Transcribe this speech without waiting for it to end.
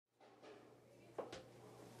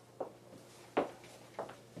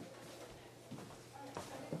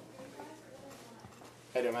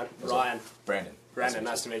you doing, man? Ryan. Brandon. Brandon,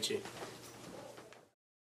 nice to meet you.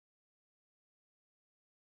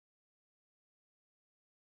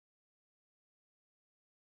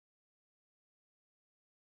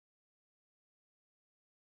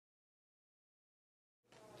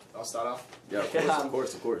 I'll start off. Yeah,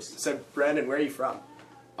 of course. So, Brandon, where are you from?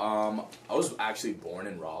 I was actually born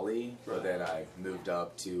in Raleigh, but then I moved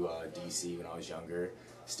up to DC when I was younger,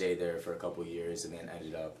 stayed there for a couple years, and then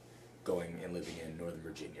ended up going and living in Northern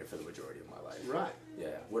Virginia for the majority of my life. Right. Yeah.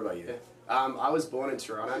 What about you? Yeah. I was born in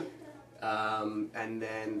Toronto, and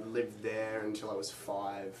then lived there until I was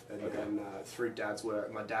 5, and then through Dad's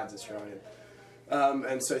work, my dad's Australian,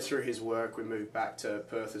 and so through his work we moved back to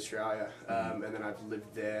Perth, Australia, and then I've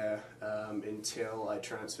lived there until I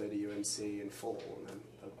transferred to UNC in fall. And then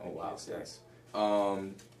Oh wow, thanks.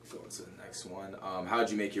 Going to the next one. How did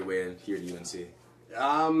you make your way in here to UNC?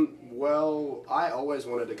 Well, I always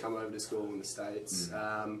wanted to come over to school in the States.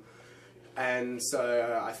 And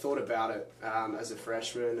so I thought about it as a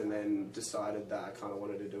freshman, and then decided that I kind of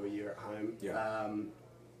wanted to do a year at home. Yeah.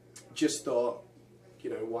 Just thought, you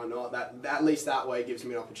know, why not? That at least that way gives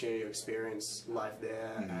me an opportunity to experience life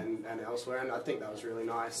there and elsewhere, and I think that was really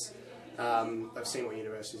nice. I've seen what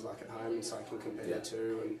university's like at home, so I can compare the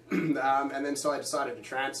two. And then so I decided to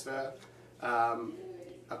transfer.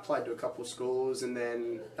 Applied to a couple of schools, and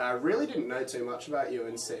then really didn't know too much about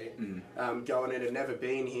UNC. Going in, had never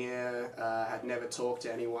been here, had never talked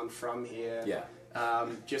to anyone from here. Yeah.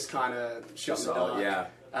 Just kind of shot in the dark. Yeah.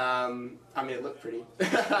 I mean, it looked pretty,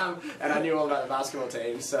 and I knew all about the basketball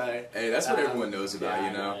team. So hey, that's what everyone knows about,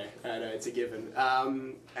 you know. I know, it's a given.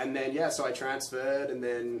 And then so I transferred, and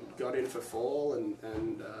then got in for fall,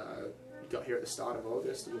 and got here at the start of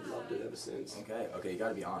August, and we've loved it ever since. Okay, you got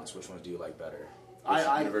to be honest. Which ones do you like better?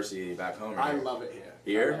 University back home? Or I here? love it here.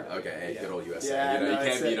 Here? Okay, good old USA. Yeah,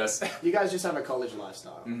 you can't beat us. You guys just have a college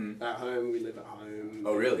lifestyle. At home, we live at home.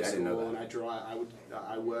 Oh, really? I didn't know that. And I drive.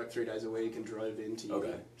 I work 3 days a week and drove into uni.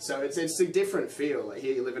 Okay. So it's a different feel. Like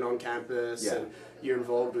here, you're living on campus, and you're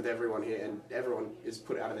involved with everyone here, and everyone is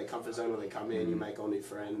put out of their comfort zone when they come in. You make all new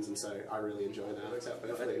friends, and so I really enjoy that. Works out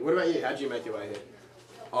perfectly. What about you? How did you make your way here?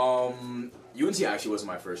 UNC actually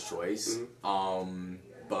wasn't my first choice,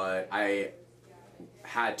 but I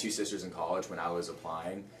had 2 sisters in college when I was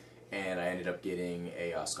applying, and I ended up getting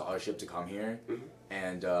a scholarship to come here,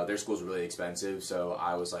 and their school's really expensive, so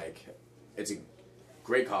I was like, it's a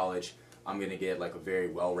great college, I'm going to get like a very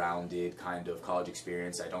well-rounded kind of college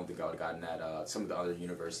experience I don't think I would have gotten at some of the other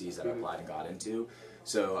universities that I applied and got into.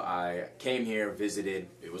 So I came here, visited,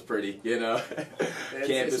 it was pretty, you know,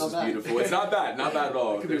 campus was beautiful. It's not bad at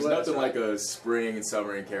all. There's nothing like a spring and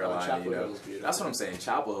summer in Carolina, you know. That's what I'm saying,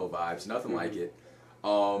 Chapel Hill vibes, nothing like it.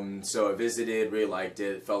 So I visited, really liked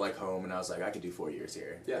it, felt like home, and I was like, I could do 4 years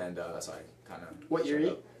here. Yeah. And that's how I kind of... What year are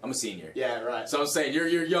you? I'm a senior. Yeah, right. So I'm saying, you're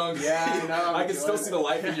young. Yeah, I know. I can still see the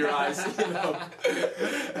life in your eyes, you know.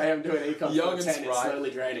 I am doing econ. Young and spry. It's slowly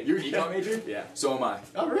draining. You're an econ major? Yeah. So am I.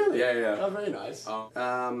 Oh, really? Yeah. Oh, very nice.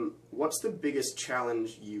 What's the biggest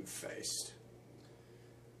challenge you've faced?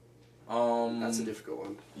 That's a difficult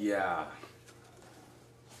one. Yeah.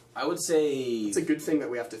 I would say... It's a good thing that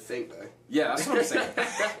we have to think, though. Yeah, that's what I'm saying.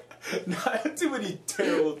 Not too many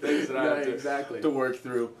terrible things that I have to work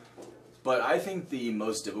through. But I think the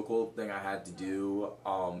most difficult thing I had to do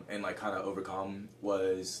and like kind of overcome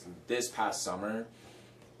was this past summer.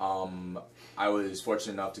 I was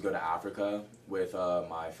fortunate enough to go to Africa with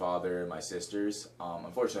my father and my sisters.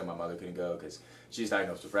 Unfortunately, my mother couldn't go because she's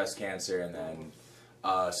diagnosed with breast cancer, and then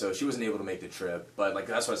so she wasn't able to make the trip. But like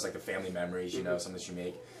that's why it's like the family memories, you know, something that you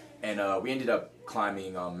make. And we ended up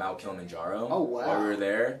climbing Mount Kilimanjaro while we were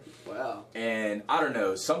there. Wow. And I don't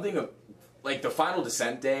know, something like the final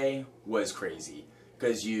descent day was crazy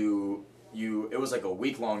because it was like a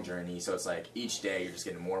week-long journey, so it's like each day you're just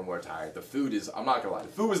getting more and more tired. The food is, I'm not gonna lie, the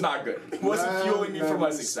food was not good. It wasn't fueling me for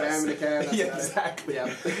my success. Yeah, exactly.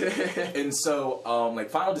 Yeah. And so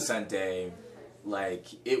like final descent day, like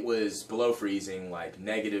it was below freezing, like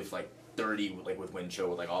negative like 30, like with wind chill,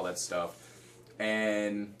 with like all that stuff.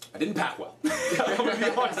 And I didn't pack well. I'm gonna be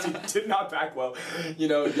honest, I did not pack well. You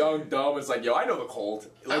know, young, dumb, it's like, yo, I know the cold.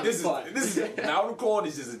 Like this is mountain cold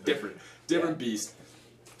is just a different beast.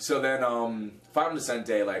 So then final descent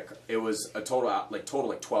day, like it was a total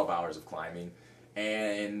 12 hours of climbing.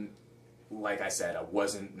 And like I said, I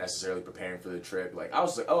wasn't necessarily preparing for the trip. Like I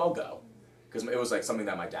was like, oh, I'll go. Because it was like something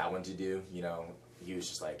that my dad wanted to do, you know. He was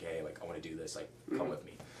just like, hey, like I want to do this, like come with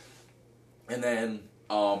me. And then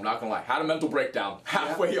not gonna lie, had a mental breakdown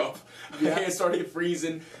halfway up. It started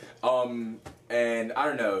freezing, and I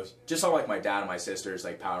don't know, just saw like my dad and my sisters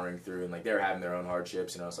like powering through, and like they were having their own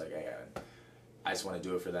hardships, and I was like, hey, I just want to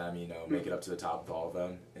do it for them, you know, make it up to the top with all of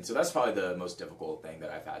them. And so that's probably the most difficult thing that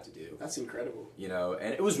I've had to do. That's incredible. You know,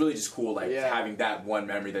 and it was really just cool, like, having that one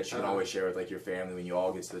memory that you can always share with, like, your family when you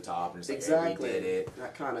all get to the top. And it's like, hey, we did it.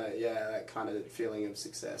 That kind of feeling of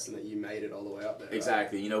success and that you made it all the way up there.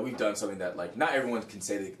 Exactly. Right? You know, we've done something that, like, not everyone can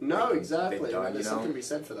say they've done, There's something to be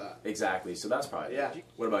said for that. Exactly. So that's probably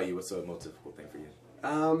What about you? What's the most difficult thing for you?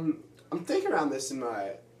 I'm thinking around this in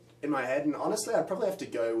my head, and honestly, I'd probably have to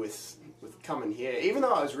go with coming here. Even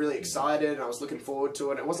though I was really excited and I was looking forward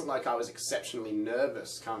to it, it wasn't like I was exceptionally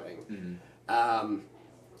nervous coming.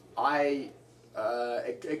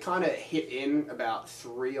 It kind of hit in about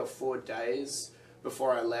 3 or 4 days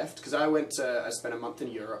before I left, because I spent a month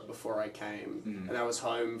in Europe before I came, and I was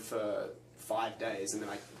home for 5 days, and then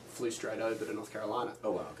I flew straight over to North Carolina.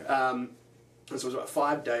 Oh wow, okay. And so it was about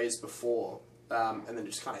 5 days before, and then it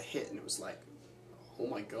just kind of hit, and it was like, oh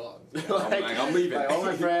my god. I'm leaving. Like, all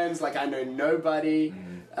my friends, like, I know nobody.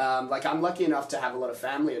 Like, I'm lucky enough to have a lot of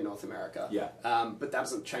family in North America. Yeah. But that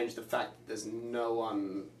doesn't change the fact that there's no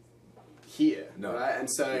one here. No. Right? And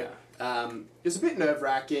so it was a bit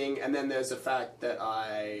nerve-wracking. And then there's the fact that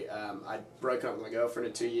I'd broken up with my girlfriend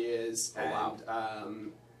in 2 years.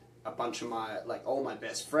 A bunch of my, like, all my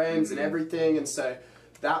best friends and everything. And so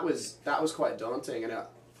that was quite daunting. And,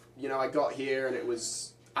 you know, I got here and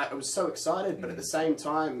I was so excited, but at the same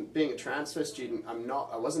time, being a transfer student, I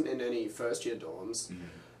wasn't in any first year dorms.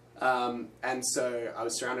 And so I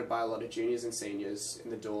was surrounded by a lot of juniors and seniors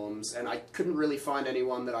in the dorms, and I couldn't really find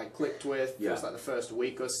anyone that I clicked with. It was like the first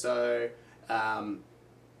week or so. And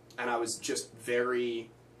I was just very,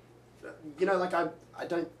 you know, like, I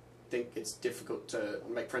don't think it's difficult to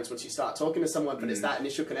make friends once you start talking to someone, but it's that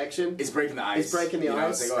initial connection. It's breaking the ice. It's breaking the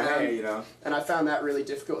ice. It's like, oh, hey, you know. And I found that really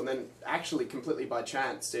difficult, and then actually completely by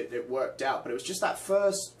chance it worked out. But it was just that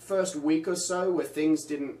first week or so where things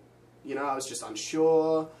didn't, you know, I was just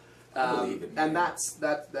unsure. I believe it, and that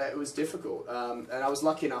it was difficult. And I was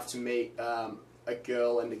lucky enough to meet a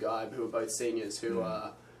girl and a guy who were both seniors, who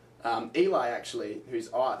are Eli, actually, whose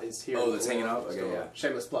art is here. Oh, that's hanging up? Okay, yeah.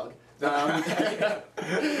 Shameless plug.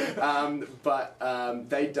 But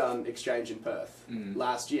they'd done exchange in Perth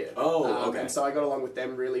last year. Oh, okay. And so I got along with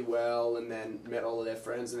them really well, and then met all of their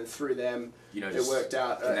friends, and then through them, you know, it worked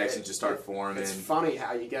out. Connections just start forming. It's funny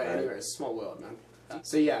how you go anywhere. It's a small world, man.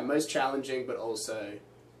 So yeah, most challenging, but also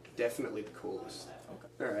definitely the coolest.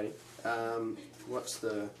 Okay. Alrighty.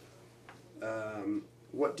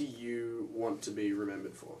 What do you want to be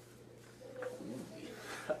remembered for?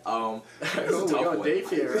 We're going deep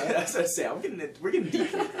here, right? That's what I say. We're getting deep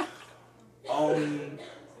here.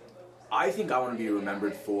 I think I want to be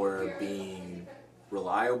remembered for being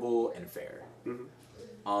reliable and fair.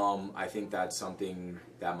 I think that's something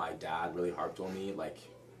that my dad really harped on me. Like,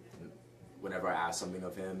 whenever I asked something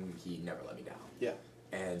of him, he never let me down. Yeah.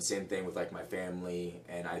 And same thing with, like, my family,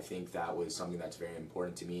 and I think that was something that's very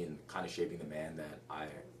important to me in kind of shaping the man that I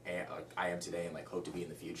am today and, like, hope to be in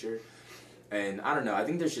the future. And I don't know, I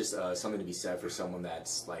think there's just something to be said for someone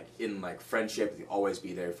that's, like, in, like, friendship, he'll always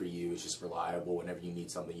be there for you. It's just reliable. Whenever you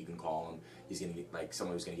need something, you can call him. He's going to be, like,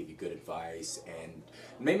 someone who's going to give you good advice, and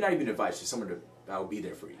maybe not even advice, just someone that will be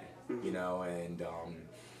there for you, you know? And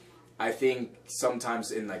I think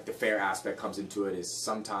sometimes in, like, the fair aspect comes into it is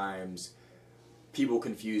sometimes people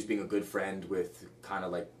confuse being a good friend with kind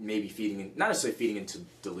of, like, maybe not necessarily feeding into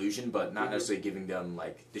delusion, but not necessarily giving them,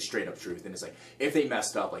 like, the straight up truth. And it's like, if they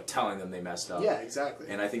messed up, like, telling them they messed up. Yeah, exactly.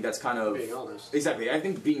 And I think that's kind of being honest. Exactly. I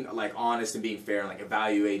think being, like, honest and being fair and, like,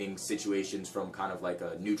 evaluating situations from kind of like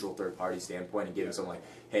a neutral third party standpoint and giving someone, like,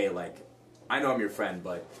 hey, like, I know I'm your friend,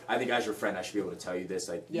 but I think as your friend I should be able to tell you this.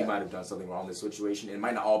 Like, you might have done something wrong in this situation. It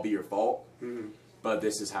might not all be your fault, but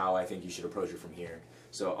this is how I think you should approach it from here.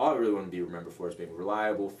 So all I really want to be remembered for is being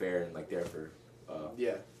reliable, fair, and, like, there for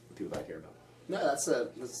the people that I care about. No, that's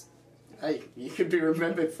hey, you could be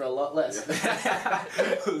remembered for a lot less.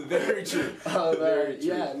 Very true. Very true.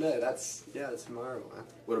 Yeah, no, that's admirable, man.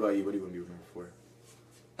 What about you? What do you want to be remembered for?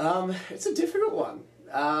 It's a difficult one.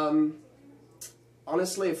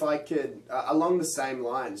 Honestly, if I could, along the same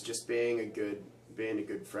lines, just being a good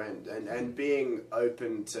friend and being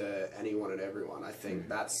open to anyone and everyone. I think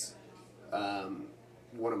that's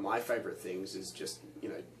one of my favorite things is just, you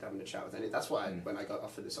know, having a chat with anyone. That's why when I got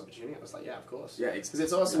offered this opportunity, I was like, yeah, of course. Yeah, because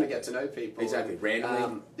it's awesome to get to know people. Exactly,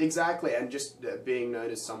 randomly. Exactly, and just being known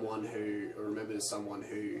as someone who, or remembered as someone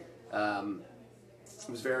who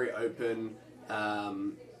was very open,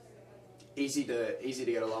 easy to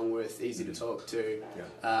get along with, easy to talk to,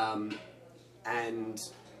 and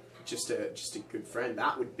just a good friend.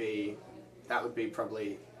 That would be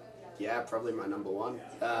probably my number one.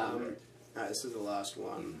 This is the last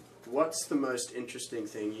one. What's the most interesting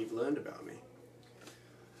thing you've learned about me?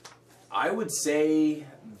 I would say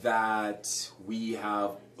that we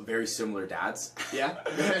have very similar dads. Yeah?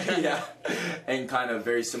 Yeah. And kind of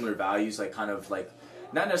very similar values, like kind of like,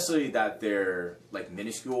 not necessarily that they're like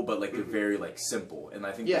minuscule, but like they're very like simple. And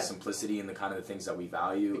I think the simplicity and the kind of the things that we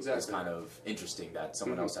value is kind of interesting that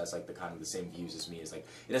someone else has like the kind of the same views as me. Is like,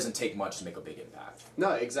 it doesn't take much to make a big impact.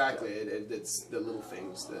 No, exactly. It's the little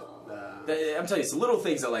things that... I'm telling you, it's the little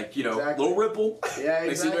things that like, you know, little ripple. Yeah,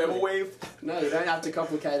 exactly. Makes a wave. No, you don't have to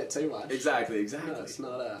complicate it too much. Exactly.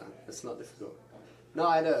 No, it's not difficult.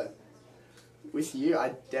 No, with you,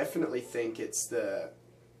 I definitely think it's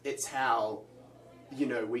how, you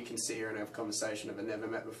know, we can sit here and have a conversation that we've never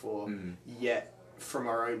met before, yet from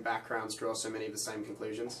our own backgrounds draw so many of the same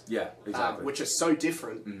conclusions. Yeah, exactly. Which are so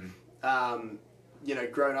different. You know,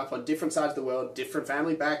 grown up on different sides of the world, different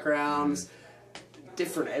family backgrounds,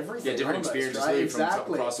 different everything. Yeah, different experiences, right?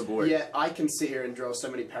 from across the board. Yet I can sit here and draw so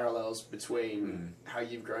many parallels between how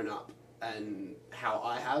you've grown up and how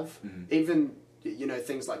I have. Even, you know,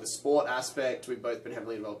 things like the sport aspect, we've both been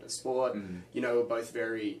heavily involved in sport. You know, we're both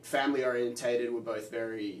very family orientated. We're both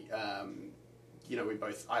very, you know, we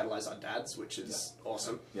both idolize our dads, which is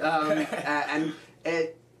awesome. And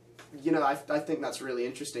it, you know, I think that's really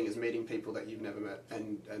interesting, is meeting people that you've never met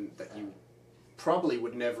and that you probably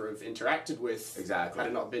would never have interacted with had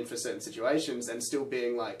it not been for certain situations, and still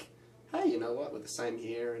being like, hey, you know what, we're the same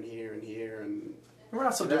here and here and here, and we're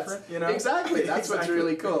not so different, you know? Exactly, that's what's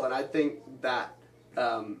really cool, and I think that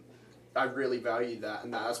I really value that,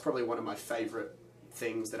 and that's probably one of my favourite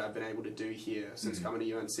things that I've been able to do here since coming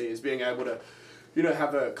to UNC, is being able to, you know,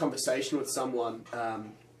 have a conversation with someone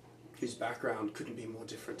whose background couldn't be more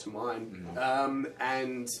different to mine,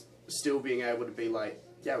 and still being able to be like,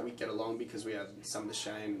 yeah, we get along because we have some of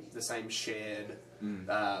the same shared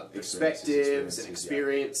perspectives and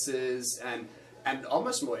experiences, and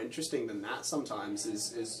almost more interesting than that sometimes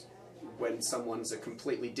is when someone's a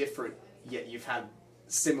completely different, yet you've had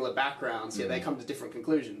similar backgrounds, yet they come to different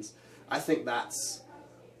conclusions. I think that's,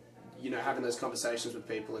 you know, having those conversations with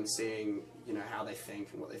people and seeing, you know, how they think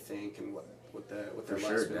and what they think and what their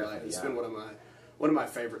life's been like. It's been one of my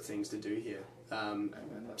favorite things to do here.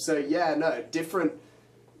 So yeah, no, different,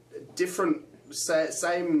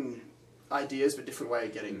 same ideas, but different way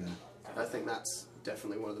of getting there. I think that's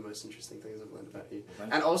definitely one of the most interesting things I've learned about you.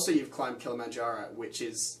 And also, you've climbed Kilimanjaro, which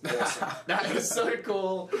is awesome. That is so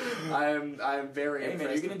cool. I'm very impressed. Hey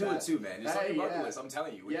man, you're gonna do it too, man. It's on your bucket list. I'm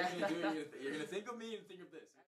telling you. What you're gonna do, you're gonna think of me and think of this.